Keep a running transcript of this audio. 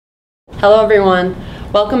Hello everyone,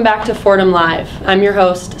 welcome back to Fordham Live. I'm your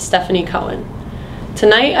host, Stephanie Cohen.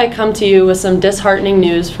 Tonight I come to you with some disheartening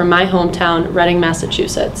news from my hometown, Reading,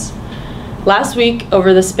 Massachusetts. Last week,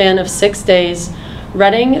 over the span of 6 days,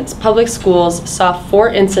 Reading's public schools saw 4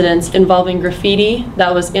 incidents involving graffiti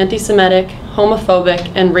that was anti-Semitic,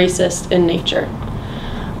 homophobic, and racist in nature.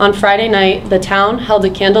 On Friday night, the town held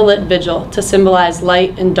a candlelit vigil to symbolize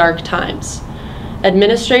light in dark times.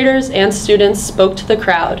 Administrators and students spoke to the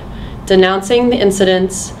crowd, denouncing the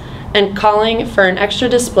incidents and calling for an extra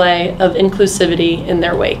display of inclusivity in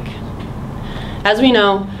their wake. As we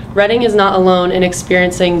know, Reading is not alone in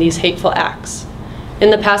experiencing these hateful acts. In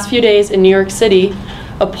the past few days in New York City,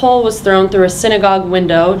 a pole was thrown through a synagogue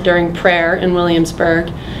window during prayer in Williamsburg,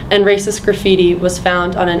 and racist graffiti was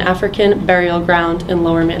found on an African burial ground in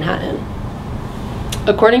Lower Manhattan.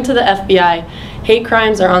 According to the FBI, hate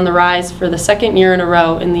crimes are on the rise for the 2nd year in a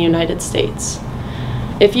row in the United States.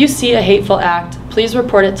 If you see a hateful act, please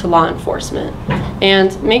report it to law enforcement,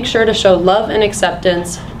 and make sure to show love and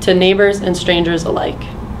acceptance to neighbors and strangers alike.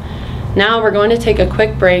 Now we're going to take a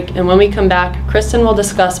quick break, and when we come back, Kristen will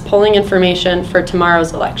discuss polling information for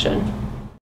tomorrow's election.